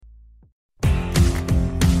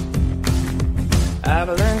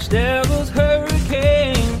Avalanche, Devils,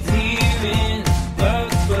 Hurricanes here in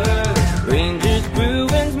Bucksburg. Rangers,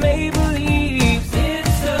 Bruins, Maple Leafs,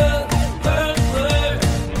 it's a Bucksburg.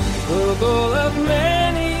 The goal of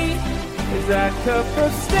many is that cup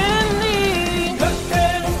of Stanley.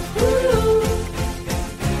 Bucktails, woo!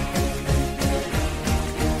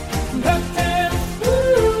 Bucktails,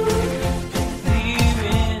 woo! Here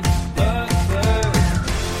in Bucksburg.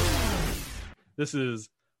 This is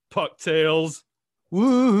Pucktails.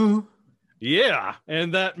 Woo! Yeah,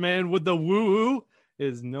 and that man with the woo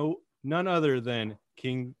is none other than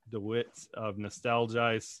King DeWitt of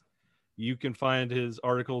Nostalgice. You can find his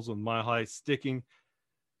articles with Mile High Sticking.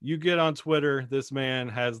 You get on Twitter, this man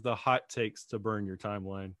has the hot takes to burn your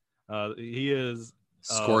timeline. He is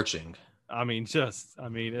Scorching.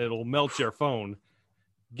 It'll melt your phone.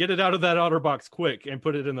 Get it out of that OtterBox quick and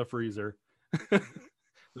put it in the freezer.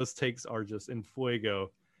 Those takes are just in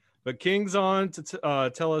fuego. But King's on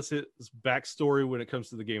to tell us his backstory when it comes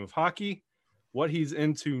to the game of hockey, what he's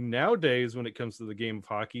into nowadays when it comes to the game of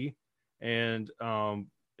hockey, and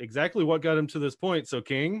exactly what got him to this point. So,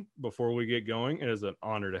 King, before we get going, it is an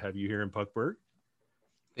honor to have you here in Puckburg.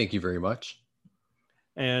 Thank you very much.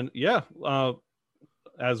 And yeah,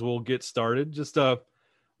 as we'll get started, just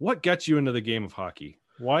what got you into the game of hockey?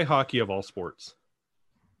 Why hockey of all sports?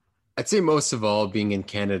 I'd say most of all, being in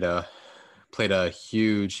Canada played a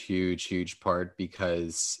huge part,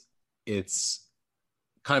 because it's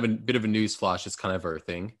kind of a bit of a news flash. It's kind of our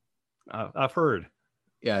thing. I've heard.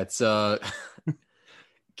 Yeah, it's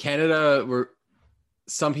Canada, where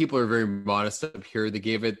some people are very modest up here. They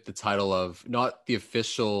gave it the title of not the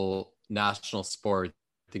official national sport.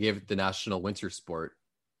 They gave it the national winter sport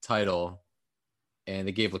title, and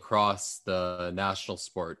they gave lacrosse the national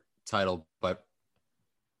sport title. But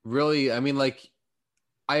really, I mean, like,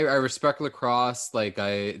 I respect lacrosse. Like,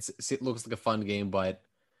 it looks like a fun game, but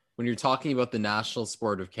when you're talking about the national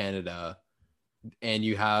sport of Canada, and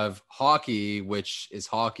you have hockey, which is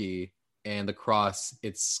hockey, and lacrosse,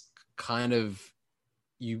 it's kind of,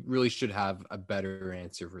 you really should have a better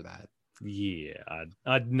answer for that. Yeah,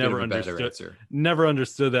 I'd never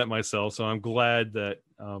understood that myself. So I'm glad that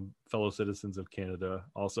fellow citizens of Canada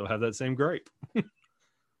also have that same gripe.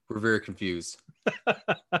 We're very confused.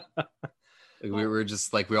 We were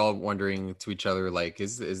just like, we're all wondering to each other, like,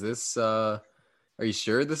 is this, are you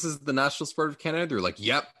sure this is the national sport of Canada? They're like,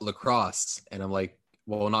 yep, lacrosse. And I'm like,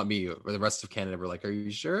 well, not me, or the rest of Canada. We're like, are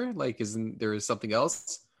you sure? Like, isn't there something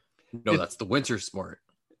else? No, that's the winter sport.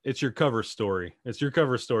 It's your cover story. You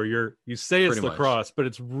say it's Pretty lacrosse, much. but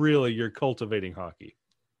it's really, you're cultivating hockey.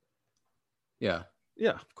 Yeah.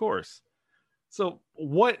 Yeah, of course. So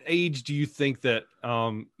what age do you think that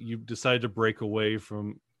you decided to break away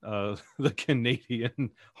from the Canadian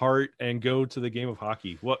heart and go to the game of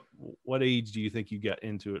hockey? What age do you think you got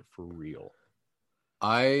into it for real?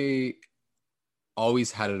 I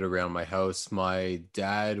always had it around my house. My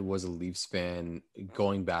dad was a Leafs fan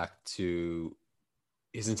going back to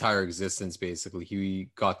his entire existence, basically. He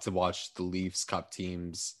got to watch the Leafs Cup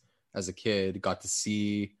teams as a kid, got to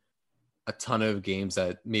see a ton of games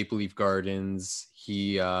at Maple Leaf Gardens.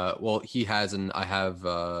 I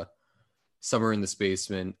have somewhere in this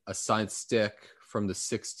basement a signed stick from the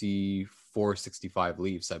 64-65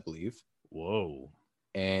 Leafs, I believe. Whoa.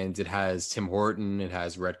 And it has Tim Horton, it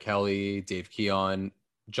has Red Kelly, Dave Keon,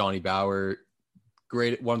 Johnny Bauer,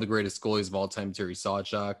 one of the greatest goalies of all time, Terry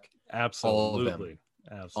Sawchuk. Absolutely. All of them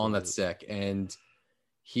on that stick. And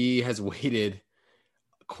he has waited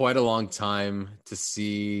quite a long time to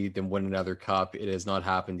see them win another cup. It has not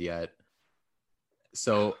happened yet.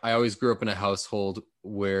 So I always grew up in a household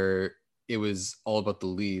where it was all about the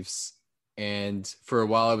Leafs. And for a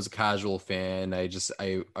while I was a casual fan. I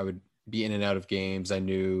would be in and out of games. I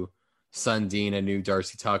knew Sundin, I knew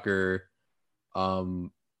Darcy Tucker,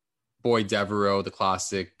 Boyd Devereaux, the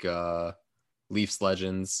classic Leafs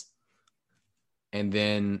legends. And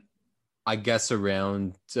then I guess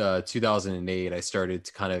around 2008, I started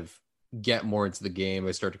to kind of get more into the game.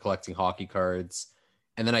 I started collecting hockey cards.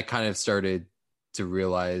 And then I kind of started to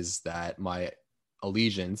realize that my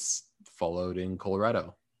allegiance followed in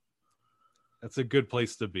Colorado. That's a good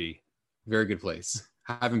place to be. Very good place.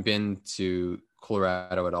 I haven't been to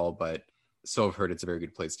Colorado at all, but so I've heard it's a very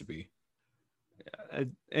good place to be.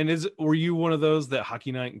 And were you one of those that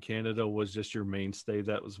Hockey Night in Canada was just your mainstay?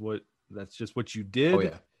 That's just what you did? Oh,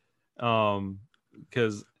 yeah.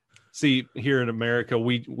 Because see, here in America,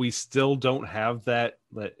 we still don't have that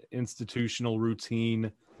institutional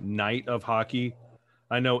routine night of hockey.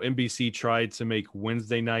 I know NBC tried to make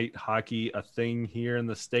Wednesday night hockey a thing here in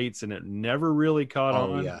the States, and it never really caught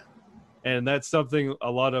on. Yeah. And that's something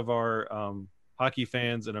a lot of our hockey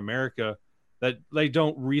fans in America that they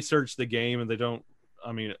don't research the game, and they don't,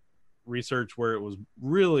 I mean, research where it was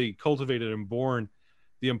really cultivated and born,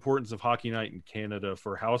 the importance of Hockey Night in Canada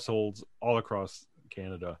for households all across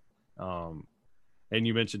Canada. And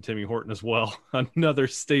you mentioned Timmy Horton as well, another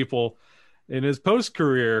staple in his post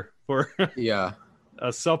career for Yeah, a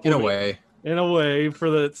in supplement. a way. In a way, for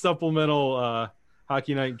the supplemental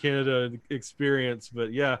Hockey Night in Canada experience.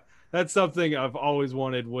 But yeah, that's something I've always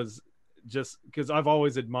wanted, was just because I've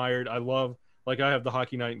always admired. I love, like, I have the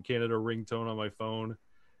Hockey Night in Canada ringtone on my phone,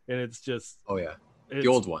 and it's just Oh yeah, it's the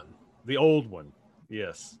old one. the old one.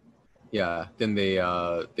 Yes. Yeah, then they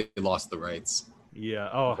lost the rights, Yeah.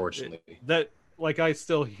 Oh, unfortunately. that, like, I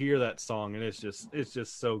still hear that song, and it's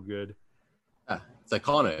just so good. Yeah, it's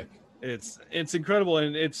iconic. It's incredible,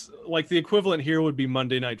 and it's like the equivalent here would be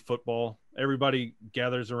Monday Night Football. Everybody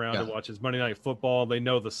gathers around and Yeah. watches Monday Night Football. They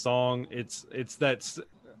know the song. It's that.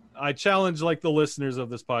 I challenge, like, the listeners of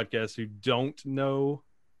this podcast who don't know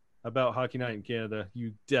about Hockey Night in Canada,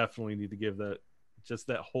 you definitely need to give that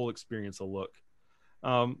whole experience a look.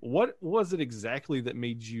 What was it exactly that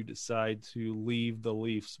made you decide to leave the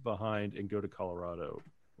Leafs behind and go to Colorado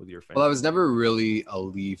with your family? Well, I was never really a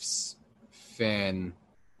Leafs fan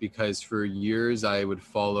because for years I would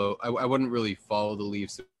follow. I wouldn't really follow the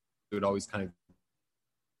Leafs. It would always kind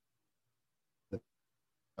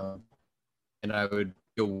of, and I would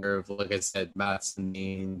be aware of, like I said, Matt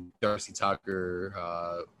Sundin, Darcy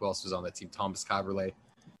Tucker, who else was on that team? Thomas Caberlet.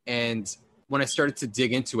 And when I started to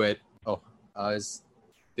dig into it, is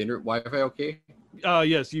the Wi-Fi okay?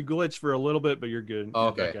 Yes, you glitched for a little bit, but you're good. Oh,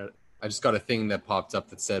 You're okay. back at it. I just got a thing that popped up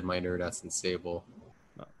that said my internet's unstable.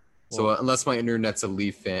 So Well, unless my internet's a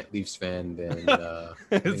Leafs fan, then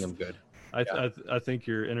I think I'm good. I think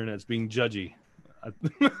your internet's being judgy.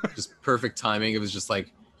 Just perfect timing. It was just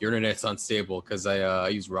like, your internet's unstable because I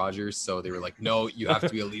use Rogers, so they were like, no, you have to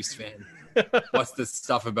be a Leafs fan. What's this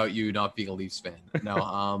stuff about you not being a Leafs fan?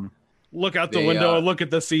 No, Look out the They, window and look at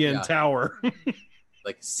the CN yeah. Tower.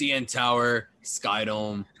 like CN Tower,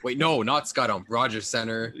 Skydome. Wait, no, not Skydome. Rogers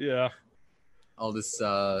Center. Yeah. All this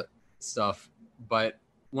stuff. But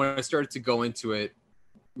when I started to go into it,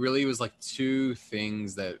 really it was like two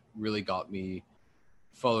things that really got me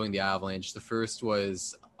following the Avalanche. The first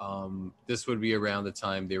was this would be around the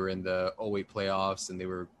time they were in the 08 playoffs and they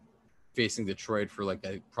were facing Detroit for, like,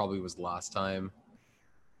 that probably was the last time.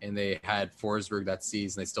 And they had Forsberg that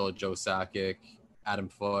season. They still had Joe Sakic, Adam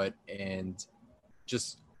Foote, and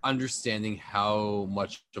just understanding how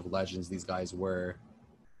much of legends these guys were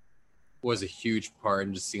was a huge part.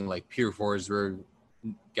 And just seeing, like, Peter Forsberg,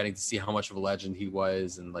 getting to see how much of a legend he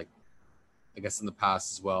was, and, like, I guess in the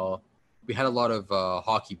past as well. We had a lot of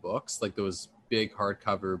hockey books, like those big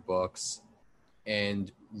hardcover books,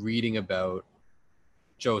 and reading about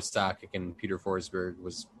Joe Sakic and Peter Forsberg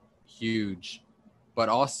was huge. But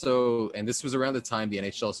also, and this was around the time the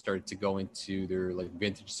NHL started to go into their, like,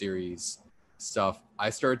 vintage series stuff, I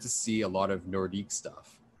started to see a lot of Nordique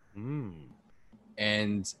stuff.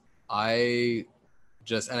 And I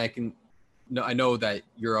know that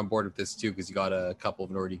you're on board with this too, because you got a couple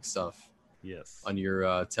of Nordique stuff Yes. on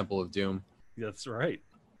your Temple of Doom. That's right.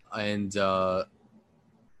 And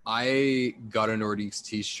I got a Nordiques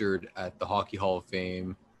t-shirt at the Hockey Hall of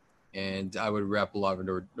Fame, and I would rep a lot of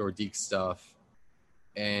Nordique stuff.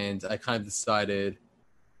 And I kind of decided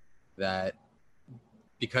that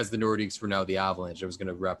because the Nordiques were now the Avalanche, I was going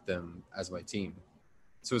to rep them as my team.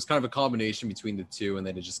 So it was kind of a combination between the two, and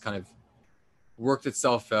then it just kind of worked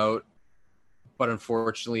itself out. But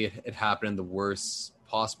unfortunately, it happened in the worst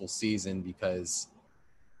possible season, because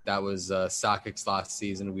that was Sakic's last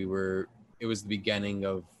season. It was the beginning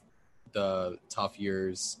of the tough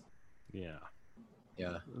years. Yeah.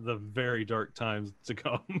 Yeah, The very dark times to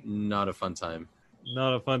come. not a fun time.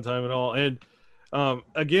 Not a fun time at all. And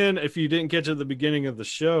again, if you didn't catch at the beginning of the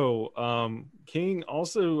show, King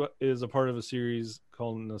also is a part of a series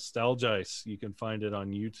called Nostalgice. You can find it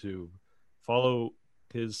on YouTube. Follow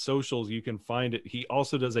his socials. You can find it. He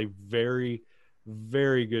also does a very,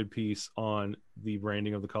 very good piece on the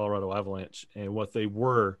branding of the Colorado Avalanche and what they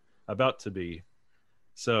were about to be.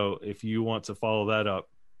 So if you want to follow that up,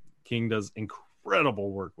 King does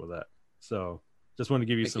incredible work with that. So just want to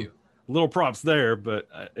give you Thank some you. little props there, but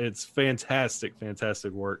it's fantastic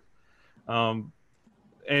work.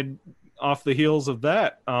 And off the heels of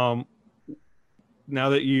that, now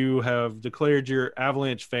that you have declared your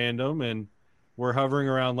Avalanche fandom and we're hovering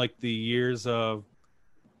around, like, the years of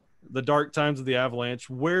the dark times of the Avalanche,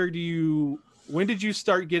 when did you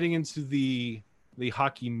start getting into the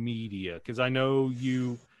hockey media? Because I know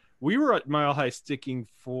we were at Mile High Sticking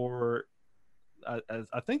for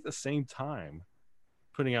I think the same time.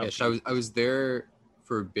 putting out. Ish. I was there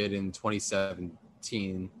for a bit in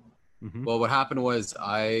 2017. Mhm. Well, what happened was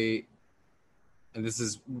and this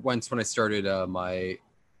is when I started my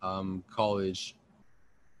college.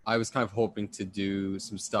 I was kind of hoping to do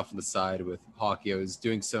some stuff on the side with hockey. I was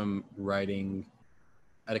doing some writing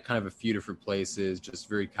at a kind of a few different places, just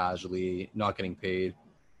very casually, not getting paid.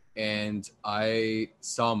 And I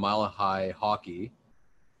saw Mile High Hockey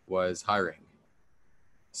was hiring.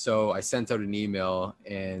 So I sent out an email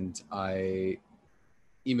and I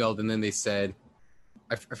emailed, and then they said,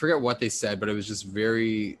 I forget what they said, but it was just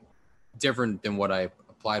very different than what I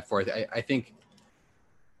applied for. I think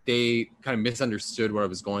they kind of misunderstood what I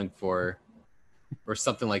was going for or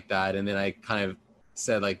something like that. And then I kind of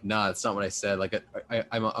said like, nah, it's not what I said. Like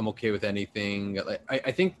I'm okay with anything. Like,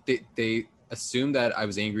 I think they assumed that I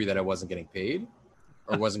was angry that I wasn't getting paid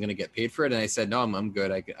or wasn't going to get paid for it. And I said, no, I'm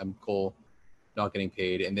good. I'm cool not getting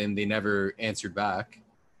paid. And then they never answered back.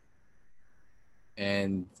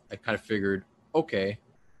 And I kind of figured, okay.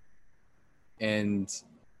 And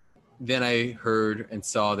then I heard and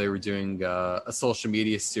saw they were doing a social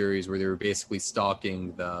media series where they were basically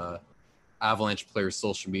stalking the Avalanche players'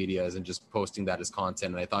 social medias and just posting that as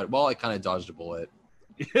content. And I thought, well, I kind of dodged a bullet.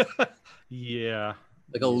 Yeah.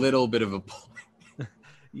 Like a little bit of a bullet.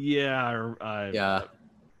 Yeah. Yeah.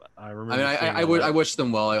 I remember. I mean, seeing I all would, that. I wish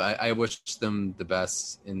them well. I wish them the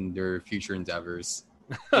best in their future endeavors.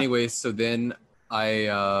 Anyways, so then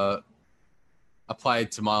I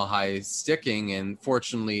applied to Mile High Sticking, and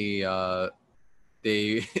fortunately,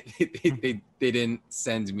 they they didn't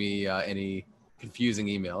send me any confusing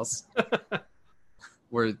emails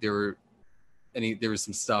where there was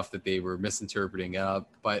some stuff that they were misinterpreting.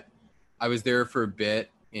 But I was there for a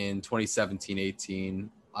bit in 2017-18.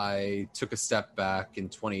 I took a step back in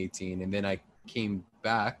 2018, and then I came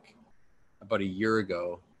back about a year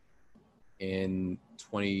ago in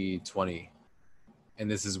 2020. And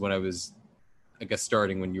this is when I was, I guess,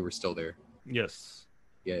 starting when you were still there. Yes.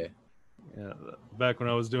 Yeah. Yeah. Back when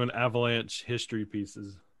I was doing Avalanche history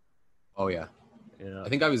pieces. Oh yeah. Yeah. I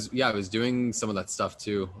think I was doing some of that stuff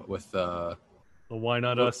too with The Why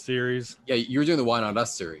Not Us series. yeah, you were doing the Why Not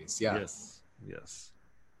Us series. Yeah. Yes. Yes.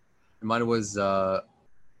 And mine was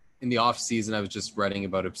in the off season I was just writing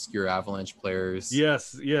about obscure Avalanche players.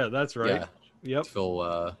 Yes. Yeah. That's right. Yeah. Yep.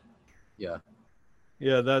 Phil yeah.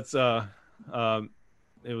 Yeah. That's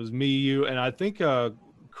it was me, you, and I think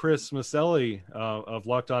Chris Maselli of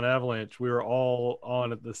Locked On Avalanche. We were all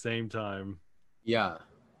on at the same time. Yeah.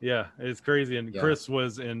 Yeah, it's crazy. And Yeah. Chris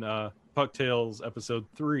was in Puck Tales episode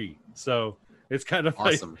 3, so it's kind of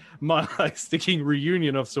Awesome. like my sticking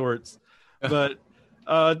reunion of sorts. But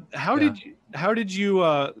how did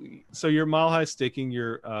you so you're Mile High Sticking,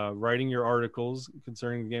 you're writing your articles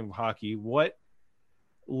concerning the game of hockey. What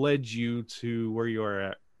led you to where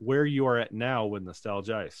you are at now with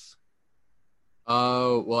Nostalgia Ice?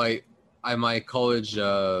 Well, I my college I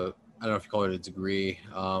don't know if you call it a degree,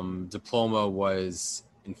 diploma was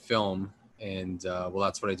in film, and well,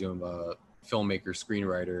 that's what I do. I'm a filmmaker,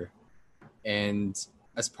 screenwriter, and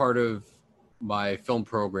as part of my film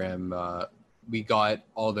program, we got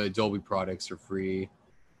all the Adobe products for free,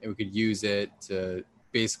 and we could use it to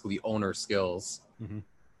basically own our skills. Mhm.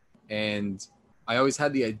 And I always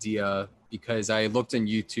had the idea because I looked on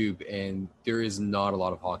YouTube, and there is not a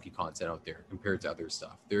lot of hockey content out there compared to other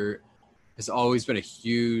stuff. There has always been a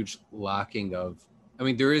huge lacking of, I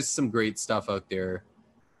mean, there is some great stuff out there.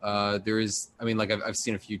 There is, I mean, like I've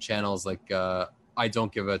seen a few channels, like I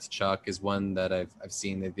Don't Give It to Chuck is one that I've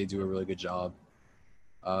seen that they do a really good job.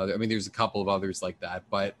 I mean, there's a couple of others like that,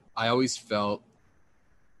 but I always felt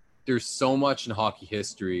there's so much in hockey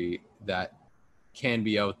history that can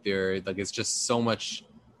be out there. Like, it's just so much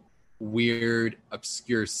weird,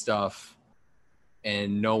 obscure stuff,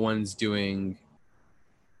 and no one's doing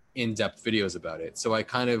in-depth videos about it. So I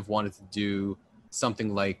kind of wanted to do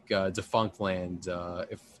something like Defunct Land.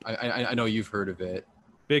 If I know you've heard of it.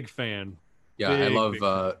 Big fan. Yeah, Big, I love.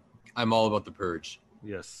 big I'm all about the Purge.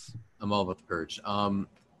 Yes. I'm all about the Purge.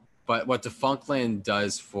 But what Defunct Land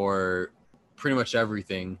does for pretty much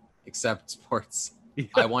everything except sports,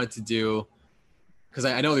 I wanted to do, because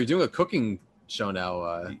I know they're doing a cooking show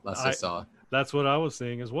now. Last I saw. That's what I was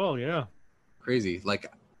seeing as well. Yeah. Crazy. Like,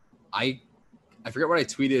 I forget what I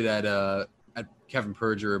tweeted at Kevin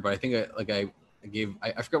Perger, but I think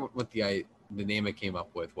I forgot what the name I came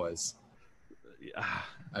up with was.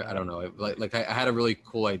 I don't know. Like I had a really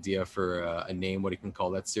cool idea for a name, what he can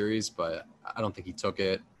call that series, but I don't think he took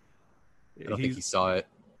it. I don't think he saw it.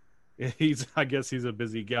 I guess he's a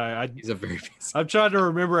busy guy. He's a very busy. I'm trying to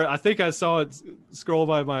remember. I think I saw it scroll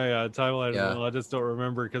by my timeline. Yeah. As well. I just don't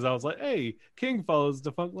remember because I was like, "Hey, King follows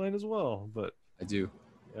Defunct Line as well." But I do.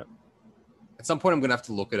 Yep. At some point, I'm gonna have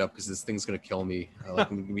to look it up because this thing's gonna kill me.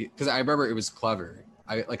 Because I remember it was clever.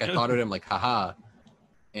 I thought of it. I'm like, haha,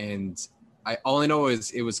 and I all I know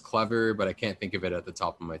is it was clever, but I can't think of it at the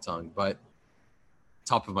top of my tongue.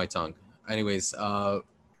 Anyways,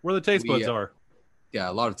 where the taste buds We, are, yeah,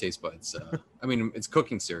 a lot of taste buds. I mean, it's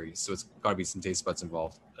cooking series, so it's got to be some taste buds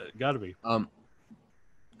involved. got to be.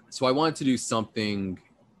 So I wanted to do something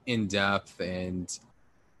in depth, and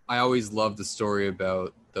I always loved the story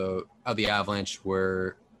about how the Avalanche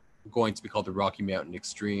were going to be called the Rocky Mountain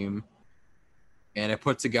Extreme. And I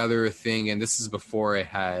put together a thing, and this is before I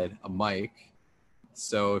had a mic.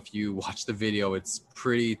 So if you watch the video, it's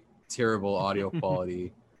pretty terrible audio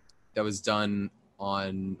quality that was done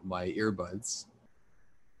on my earbuds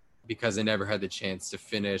because I never had the chance to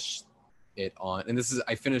finish it on. And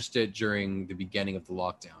I finished it during the beginning of the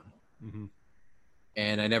lockdown. Mm-hmm.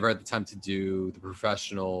 And I never had the time to do the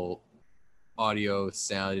professional audio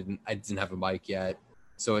sound. I didn't have a mic yet.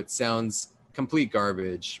 So it sounds complete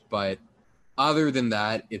garbage, but other than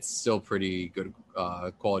that, it's still pretty good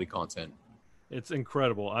quality content. It's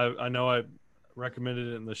incredible. I know I recommended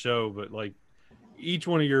it in the show, but like each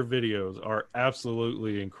one of your videos are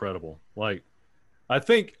absolutely incredible. Like I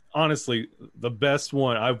think honestly, the best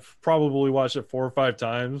one, I've probably watched it 4 or 5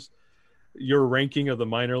 times. Your ranking of the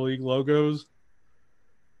minor league logos.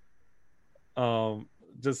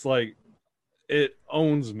 Just like it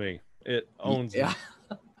owns me. It owns me.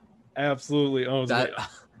 Absolutely owns me.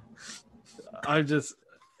 I just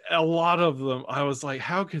a lot of them I was like,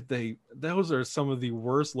 how could they? Those are some of the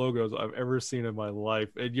worst logos I've ever seen in my life,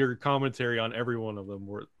 and your commentary on every one of them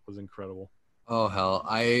was incredible. Oh hell,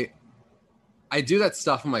 I do that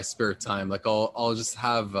stuff in my spare time. Like I'll just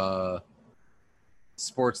have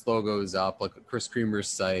sports logos up, like Chris Creamer's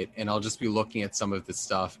site, and I'll just be looking at some of the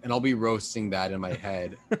stuff, and I'll be roasting that in my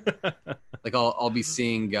head. Like I'll be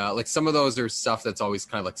seeing like some of those are stuff that's always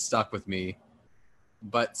kind of like stuck with me.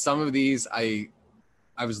 But some of these, I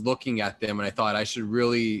was looking at them and I thought I should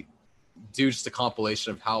really do just a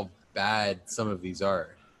compilation of how bad some of these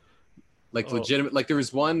are. Like legitimate, like there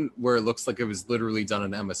was one where it looks like it was literally done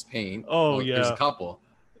on MS Paint. Oh yeah, there's a couple.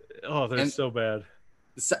 Oh, they're so bad.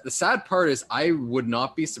 The sad part is I would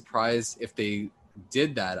not be surprised if they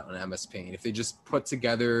did that on MS Paint. If they just put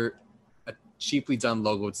together a cheaply done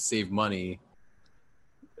logo to save money.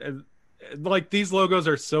 And like these logos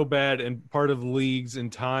are so bad and part of leagues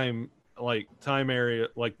and time area,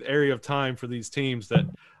 like the area of time for these teams that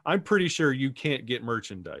I'm pretty sure you can't get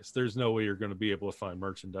merchandise. There's no way you're going to be able to find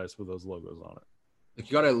merchandise with those logos on it.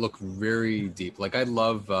 Like you got to look very deep. Like I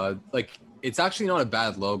love, like it's actually not a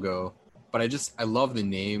bad logo, but I love the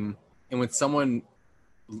name. And when someone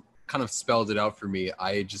kind of spelled it out for me,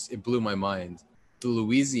 it blew my mind. The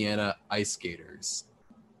Louisiana Ice Skaters.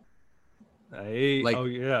 Oh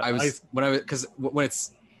yeah, when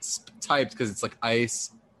it's typed, because it's like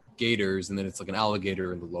ice gators and then it's like an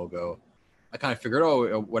alligator in the logo. I kind of figured,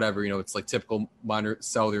 whatever, it's like typical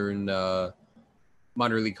southern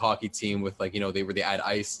minor league hockey team with like, they add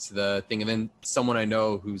ice to the thing. And then someone I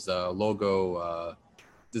know who's a logo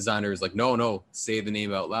designer is like, no, say the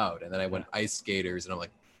name out loud. And then I went Ice Skaters and I'm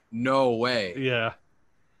like, no way. Yeah.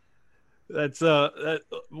 That's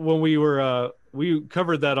when we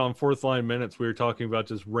covered that on Fourth Line Minutes. We were talking about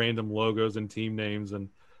just random logos and team names, and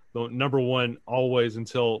the number one always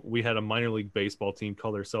until we had a minor league baseball team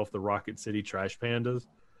call themselves the Rocket City Trash Pandas.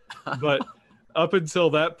 But up until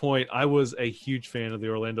that point, I was a huge fan of the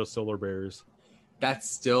Orlando Solar Bears. That's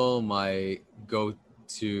still my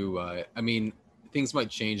go-to. I mean, things might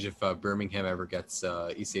change if Birmingham ever gets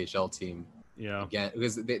ECHL team. Yeah, again,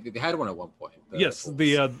 because they had one at one point. Yes, Bulls.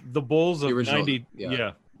 the Bulls of the original, 90.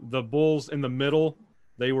 Yeah, the Bulls in the middle,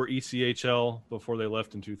 they were ECHL before they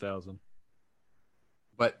left in 2000.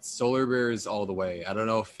 But Solar Bears all the way. I don't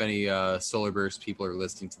know if any Solar Bears people are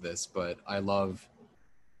listening to this, but I love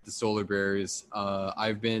the Solar Bears.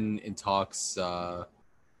 I've been in talks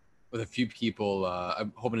with a few people.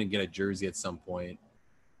 I'm hoping to get a jersey at some point.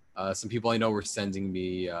 Some people I know were sending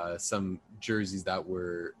me some jerseys that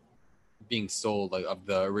were being sold, like of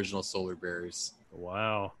the original Solar Bears.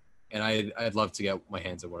 Wow. And I'd love to get my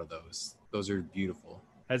hands on one of those. Those are beautiful.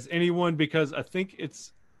 Has anyone, because I think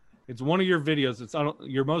it's one of your videos, it's on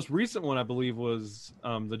your most recent one, I believe, was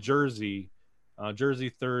the Jersey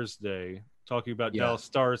Thursday, talking about Dallas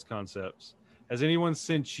Stars concepts. Has anyone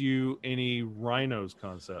sent you any Rhinos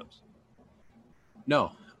concepts?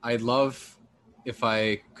 No. I'd love if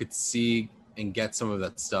I could see and get some of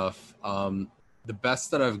that stuff. The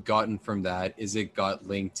best that I've gotten from that is it got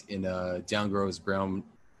linked in a Down Goes Brown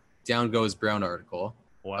article.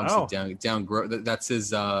 Wow. That's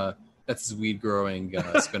his weed growing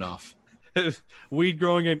spinoff. Weed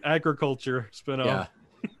growing and agriculture spinoff. Yeah.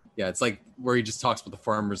 Yeah, it's like where he just talks about the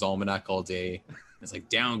Farmer's Almanac all day. It's like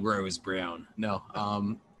Down Grows Brown. No,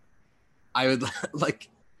 I would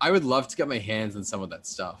love to get my hands on some of that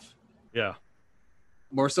stuff. Yeah.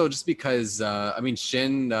 More so just because George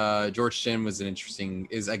Shin was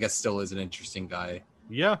I guess still is an interesting guy.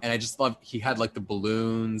 Yeah. And I just love he had like the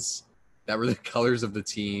balloons that were the colors of the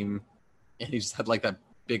team, and he just had like that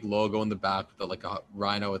big logo in the back with like a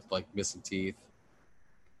rhino with like missing teeth.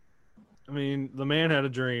 I mean, the man had a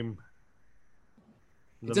dream.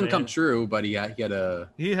 It didn't come true, but he had a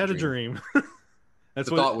dream. That's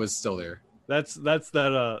the what thought was still there. that's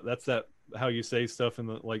that how you say stuff in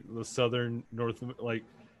the southern north, like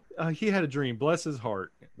he had a dream, bless his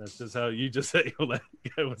heart. That's just how you just say, well, that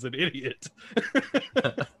guy was an idiot.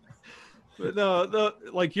 But no,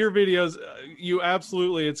 like your videos, you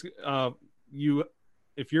absolutely, it's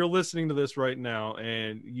if you're listening to this right now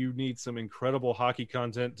and you need some incredible hockey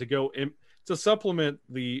content to go in to supplement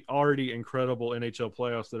the already incredible NHL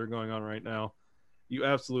playoffs that are going on right now, you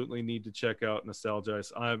absolutely need to check out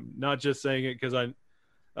Nostalgize. I'm not just saying it because I've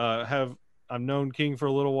known King for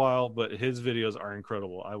a little while, but his videos are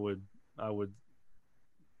incredible. I would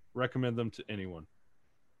recommend them to anyone.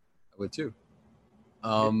 I would too.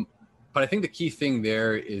 But I think the key thing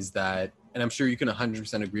there is that, and I'm sure you can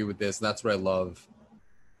 100% agree with this, and that's what I love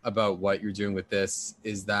about what you're doing with this,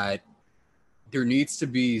 is that there needs to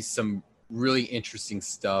be some really interesting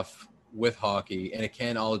stuff with hockey, and it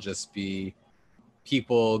can't all just be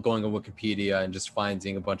people going on Wikipedia and just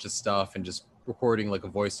finding a bunch of stuff and just recording like a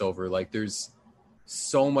voiceover. Like there's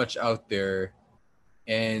so much out there,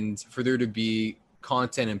 and for there to be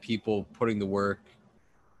content and people putting the work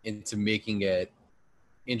into making it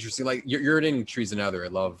interesting, like Urinating Tree is another. I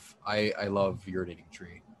love Urinating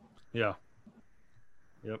Tree. Yeah.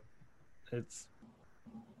 Yep. It's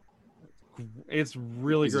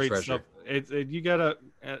really He's a great treasure. stuff. You gotta.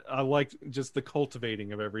 I like just the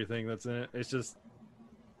cultivating of everything that's in it. It's just,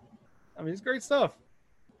 I mean, it's great stuff.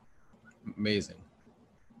 Amazing.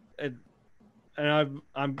 And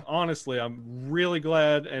I'm honestly, I'm really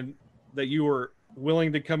glad and that you were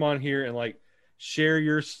willing to come on here and like share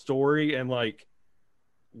your story and like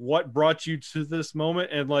what brought you to this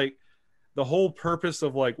moment, and like the whole purpose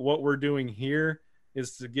of like what we're doing here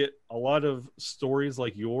is to get a lot of stories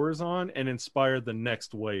like yours on and inspire the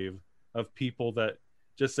next wave of people that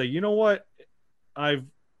just say, you know what, I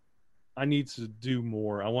need to do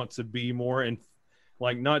more. I want to be more, and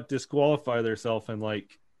like not disqualify themselves and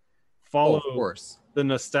like follow of course the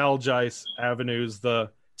Nostalgize avenues,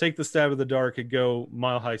 the take the stab of the dark and go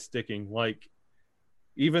mile high sticking. Like,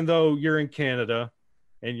 even though you're in Canada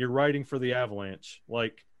and you're writing for the Avalanche,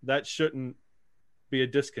 like that shouldn't be a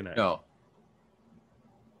disconnect. No.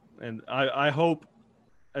 And I hope,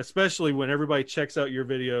 especially when everybody checks out your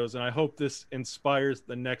videos, and I hope this inspires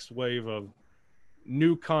the next wave of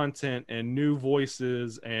new content and new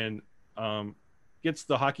voices, and gets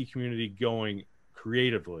the hockey community going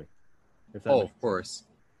creatively. If that Of course.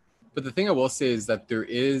 But the thing I will say is that there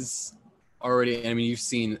is already, I mean, you've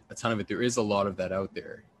seen a ton of it. There is a lot of that out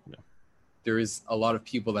there. Yeah. There is a lot of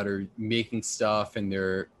people that are making stuff, and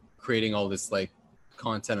they're creating all this like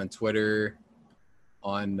content on Twitter.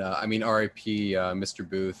 On, RIP, Mr.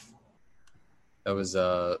 Booth. That was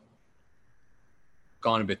gone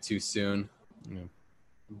a bit too soon. Yeah.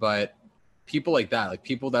 But people like that, like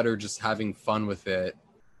people that are just having fun with it,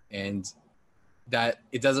 and that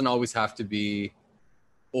it doesn't always have to be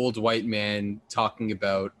old white man talking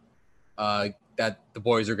about that the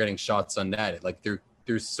boys are getting shots on net. Like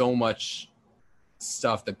there's so much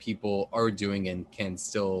stuff that people are doing and can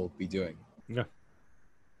still be doing.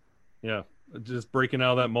 Yeah. Just breaking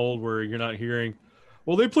out of that mold where you're not hearing,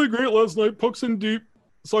 well, they played great last night. Puck's in deep.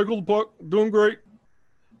 Cycle the puck. Doing great.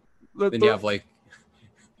 Then you have like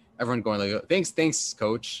everyone going like, thanks,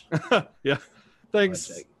 coach. Yeah.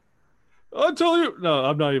 Thanks. I'll tell you. No,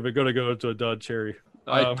 I'm not even going to go into a Don Cherry.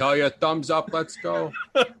 I tell you, thumbs up. Let's go.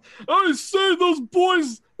 I say those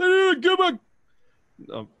boys, they need to give back.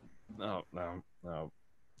 No.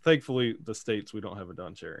 Thankfully, the States, we don't have a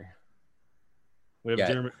Don Cherry. We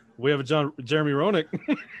have a Jeremy Roenick.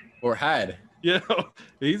 Or had. Yeah,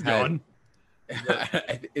 he's Had. gone.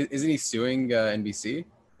 Isn't he suing NBC?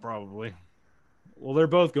 Probably. Well, they're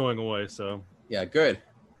both going away, so. Yeah, good.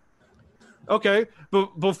 Okay,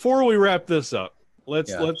 but before we wrap this up,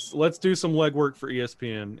 let's Yeah. do some legwork for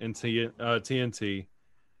ESPN and TNT,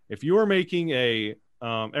 if you are making a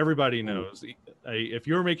everybody knows if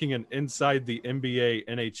you're making an inside the NBA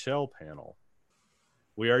NHL panel,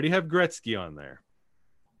 we already have Gretzky on there.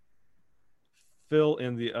 Fill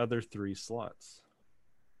in the other 3 slots.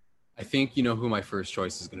 I think you know who my first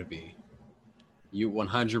choice is going to be. You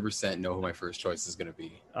 100% know who my first choice is going to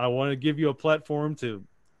be. I want to give you a platform to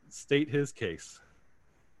state his case.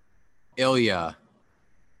 Ilya,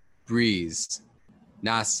 Breeze,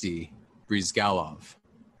 Nasty, Brizgalov.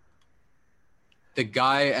 The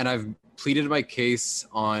guy, and I've pleaded my case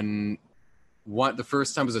on one. The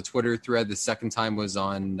first time was a Twitter thread. The second time was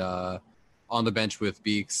on the bench with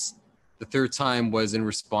Beeks. The third time was in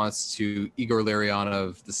response to Igor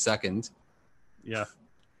Larionov the second. Yeah.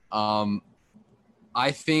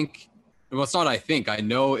 I think, well, it's not I think. I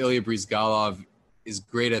know Ilya Brizgalov is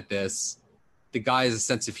great at this. The guy has a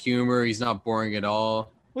sense of humor. He's not boring at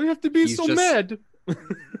all. Well, you have to be He's so just- mad.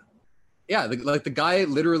 Yeah, the guy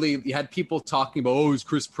literally, you had people talking about, oh, is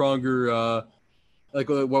Chris Pronger,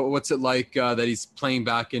 what's it like that he's playing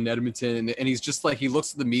back in Edmonton? And he's just like, he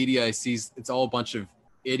looks at the media, he sees it's all a bunch of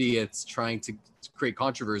idiots trying to create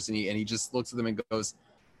controversy, and he just looks at them and goes,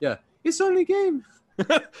 yeah, it's only a game.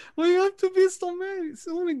 Well, you have to be so mad. It's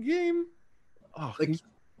only a game. Oh, Like,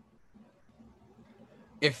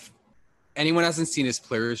 if anyone hasn't seen his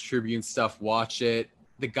Players Tribune stuff, watch it.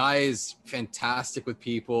 The guy is fantastic with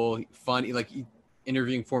people, funny, like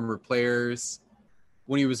interviewing former players.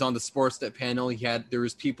 When he was on the Sportsnet panel, there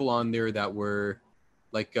was people on there that were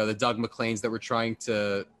like the Doug McLeans that were trying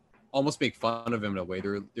to almost make fun of him in a way.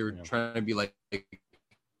 They were trying to be like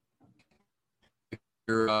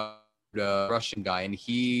you're a Russian guy, and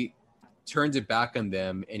he turned it back on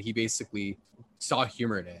them, and he basically saw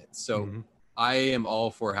humor in it. So I am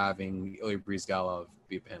all for having Ilya Brizgalov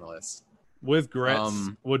be a panelist. with Gretz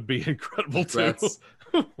would be incredible too. Gretz.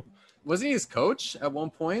 Wasn't he his coach at one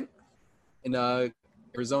point in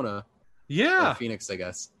Arizona? Yeah. Or Phoenix, I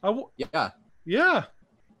guess. Yeah. Yeah.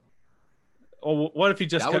 Oh, what if he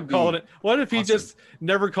just That kept would calling be it? What if he awesome. just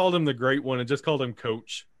never called him the Great One and just called him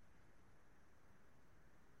Coach?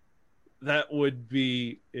 That would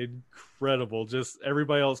be incredible. Just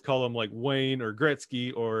everybody else call him like Wayne or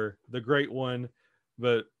Gretzky or the Great One,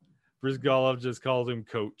 but Brizgalov just calls him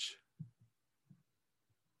Coach.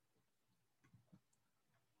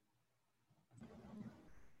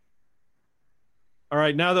 All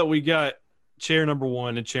right, now that we got chair number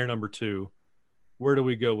 1 and chair number 2, where do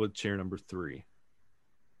we go with chair number 3?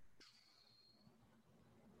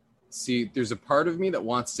 See, there's a part of me that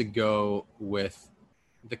wants to go with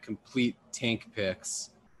the complete tank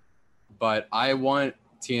picks, but I want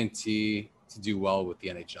TNT to do well with the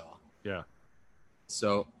NHL. Yeah.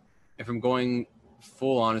 So if I'm going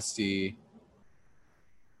full honesty,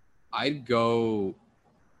 I'd love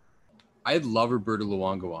Roberto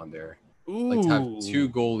Luongo on there. Like to have 2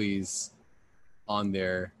 goalies on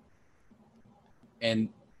there. And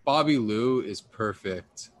Bobby Lou is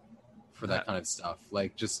perfect for that kind of stuff.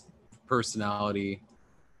 Like just personality.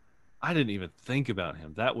 I didn't even think about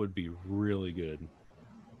him. That would be really good.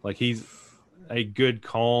 Like he's a good,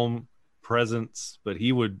 calm presence, but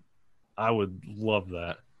I would love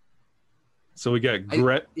that. So we got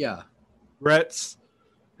Yeah. Gretz,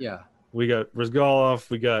 Yeah. we got Brizgalov,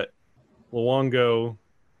 we got Luongo.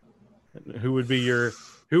 Who would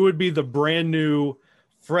be the brand new,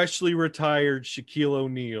 freshly retired Shaquille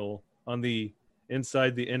O'Neal on the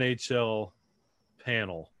inside the NHL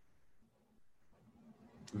panel?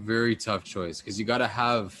 Very tough choice because you got to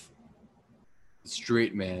have the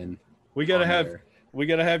straight man. We gotta on have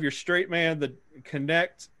there. your straight man that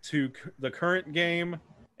connect to the current game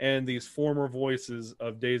and these former voices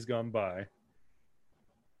of days gone by.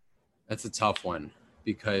 That's a tough one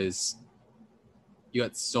because you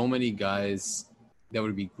got so many guys that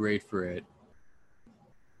would be great for it.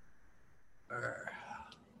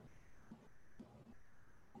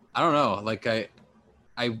 I don't know. Like I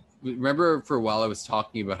remember for a while I was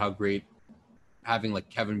talking about how great having like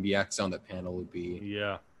Kevin Bieksa on that panel would be.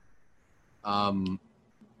 Yeah. Someone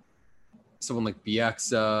like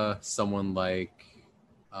Bieksa, someone like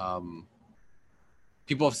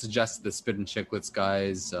people have suggested the Spit and Chicklets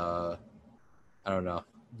guys. I don't know.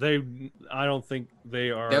 I don't think they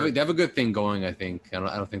are. They have a good thing going. I think. I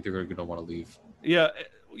don't think they're going to want to leave. Yeah,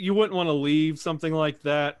 you wouldn't want to leave something like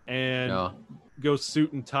that and No. go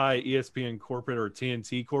suit and tie ESPN corporate or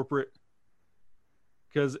TNT corporate,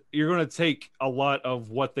 because you're going to take a lot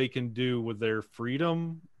of what they can do with their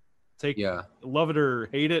freedom. Love it or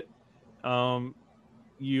hate it,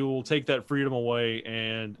 you'll take that freedom away,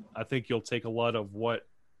 and I think you'll take a lot of what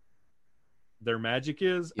their magic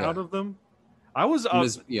is out of them. I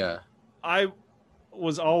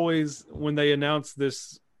was always, when they announced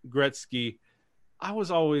this Gretzky, I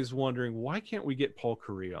was always wondering, why can't we get Paul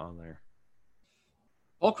Kariya on there?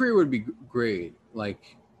 Paul Kariya would be great.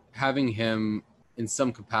 Like having him in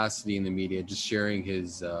some capacity in the media, just sharing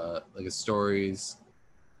his like his stories,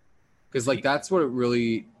 because like that's what it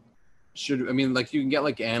really should. I mean, like you can get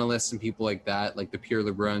like analysts and people like that, like the Pierre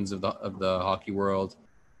Lebruns of the hockey world,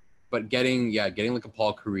 but getting like a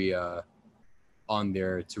Paul Kariya on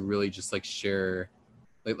there to really just like share,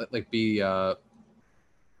 like be I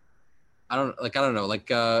don't know,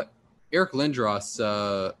 like Eric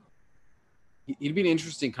Lindros. He'd be an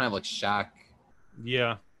interesting kind of like Shaq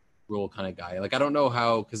Yeah. role kind of guy. Like I don't know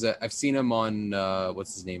how, because I've seen him on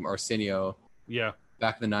what's his name, Arsenio, Yeah.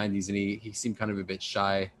 back in the '90s, and he seemed kind of a bit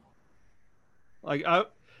shy. Like I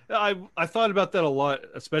thought about that a lot,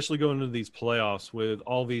 especially going into these playoffs with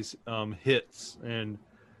all these hits and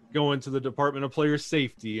going to the Department of Player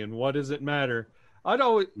Safety and what does it matter. I'd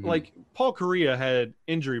always like Paul Kariya had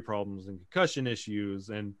injury problems and concussion issues,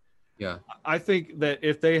 and Yeah, I think that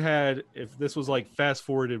if this was like fast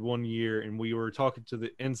forwarded 1 year and we were talking to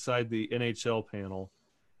the inside the NHL panel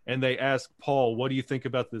and they asked Paul, what do you think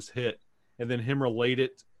about this hit? And then him relate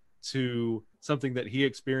it to something that he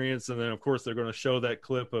experienced. And then of course they're going to show that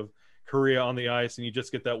clip of Kariya on the ice and you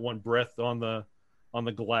just get that one breath on the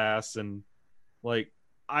glass. And like,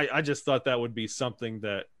 I just thought that would be something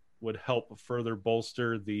that would help further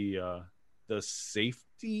bolster the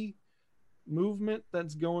safety movement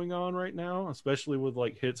that's going on right now, especially with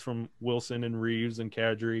like hits from Wilson and Reeves and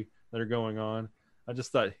Kadri that are going on. I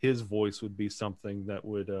just thought his voice would be something that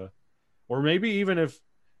would or maybe even if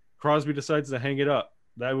Crosby decides to hang it up,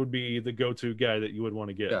 that would be the go-to guy that you would want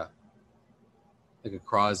to get. yeah, like a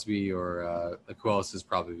Crosby or like who else is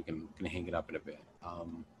probably gonna hang it up in a bit.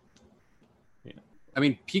 Yeah. I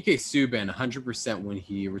mean, PK Subban 100% when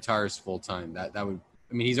he retires full time. That would.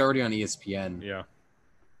 I mean, he's already on ESPN. Yeah.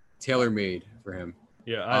 Tailor made for him.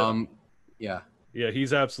 Yeah. Yeah. Yeah,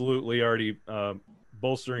 he's absolutely already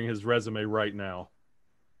bolstering his resume right now.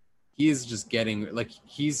 He is just getting like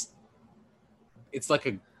it's like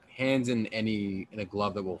a hands in a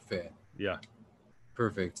glove that will fit. Yeah.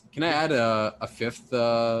 Perfect. Can I add a fifth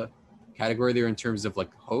category there in terms of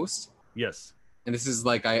like host? Yes. And this is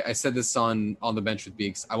like I said this on the bench with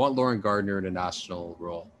Beaks. I want Lauren Gardner in a national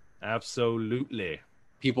role. Absolutely.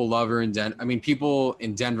 People love her in people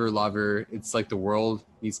in Denver love her. It's like the world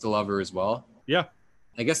needs to love her as well. Yeah.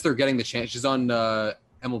 I guess they're getting the chance. She's on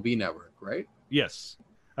MLB Network, right? Yes.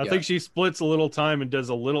 I Yeah. think she splits a little time and does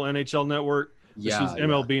a little NHL Network. Yeah. She's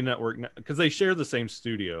MLB Network because they share the same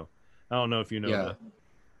studio. I don't know if you know that.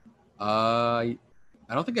 I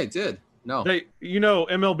don't think I did. No.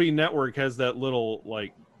 MLB Network has that little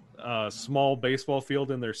like small baseball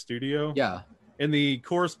field in their studio. Yeah. In the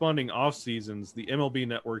corresponding off seasons, the MLB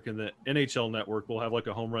Network and the NHL Network will have like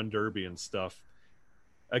a home run derby and stuff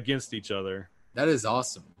against each other. That is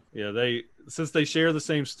awesome. Yeah, since they share the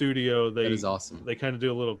same studio, That is awesome. They kind of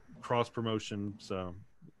do a little cross promotion. So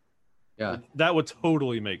Yeah. that would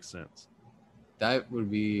totally make sense. That would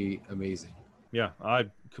be amazing. Yeah, I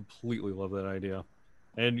completely love that idea.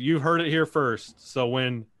 And you heard it here first. So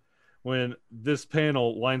when this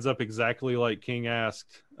panel lines up exactly like King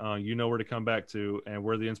asked, you know where to come back to and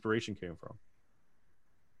where the inspiration came from.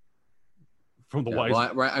 From the Wise.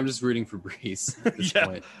 Well, I'm just rooting for Breeze at this Yeah.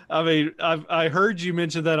 point. I mean, I heard you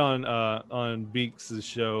mention that on Beaks'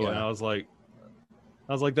 show, and Yeah. I was like,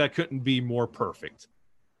 that couldn't be more perfect.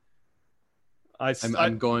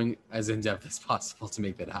 I'm going as in depth as possible to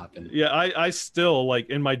make that happen. Yeah, I still like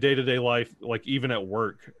in my day-to-day life, like even at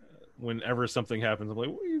work, whenever something happens, I'm like,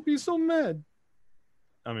 why you be so mad?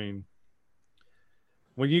 I mean,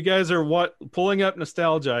 when you guys are pulling up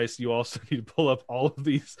Nostalgia Ice, you also need to pull up all of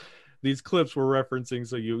these clips we're referencing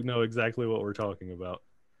so you know exactly what we're talking about.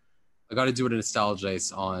 I got to do it in Nostalgia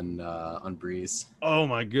Ice on Breeze. Oh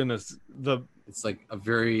my goodness. It's like a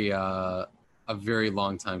very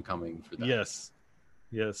long time coming for that.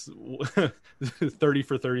 Yes. 30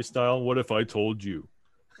 for 30 style. What if I told you?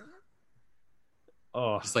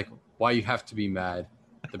 Oh, Just like why you have to be mad.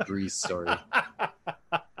 The Breeze story.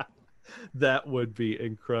 that would be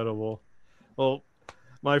incredible. Well,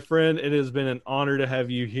 my friend, it has been an honor to have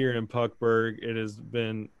you here in Puckburg.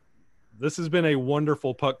 This has been a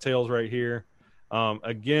wonderful Puck Tales right here.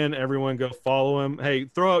 Again, everyone go follow him. Hey,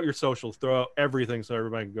 throw out your socials, throw out everything so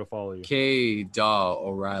everybody can go follow you. K. Daw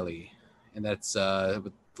O'Reilly, and that's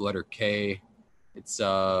with the letter K. It's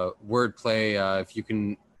wordplay.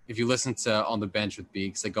 If you listen to On the Bench with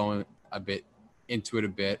Beaks, like going a bit into it a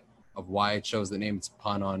bit of why I chose the name. It's a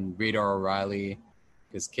pun on Radar O'Reilly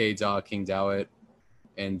because K. Daw King Dowett.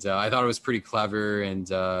 and I thought it was pretty clever,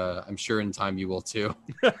 and I'm sure in time you will too.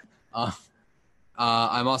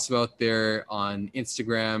 I'm also out there on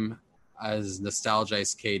Instagram as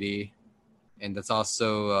Nostalgize KD, and that's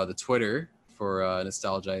also the Twitter for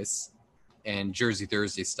Nostalgize and Jersey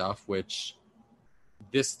Thursday stuff, which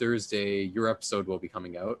this Thursday your episode will be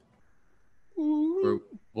coming out. Where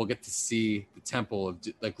we'll get to see the Temple of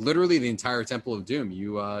like literally the entire Temple of Doom.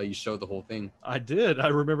 You showed the whole thing. I did. I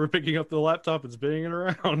remember picking up the laptop and spinning it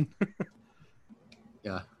around.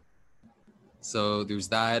 Yeah. So there's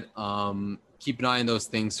that. Keep an eye on those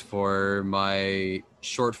things for my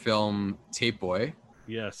short film Tape Boy,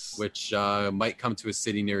 Yes. which might come to a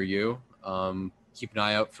city near you. Keep an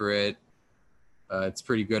eye out for it. It's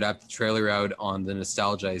pretty good. I have the trailer out on the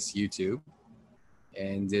Nostalgize YouTube,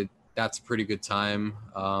 and that's a pretty good time.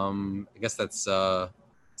 I guess that's all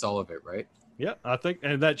of it, right? Yeah, I think,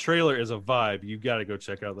 and that trailer is a vibe. You got to go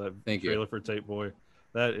check out that Thank you. trailer for Tape Boy.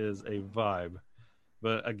 That is a vibe.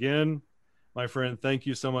 But again, my friend, thank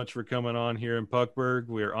you so much for coming on here in Puckburg.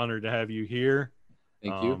 We are honored to have you here.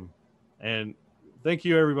 Thank you. And thank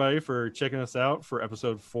you, everybody, for checking us out for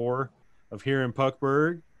episode 4 of Here in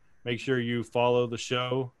Puckburg. Make sure you follow the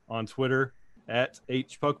show on Twitter at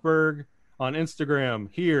HPuckburg, on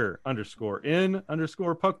Instagram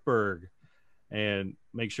here_in_Puckburg. And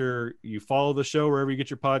make sure you follow the show wherever you get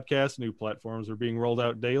your podcasts. New platforms are being rolled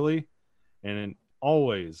out daily. And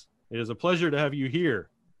always, it is a pleasure to have you here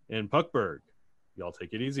in Puckburg. Y'all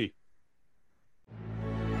take it easy.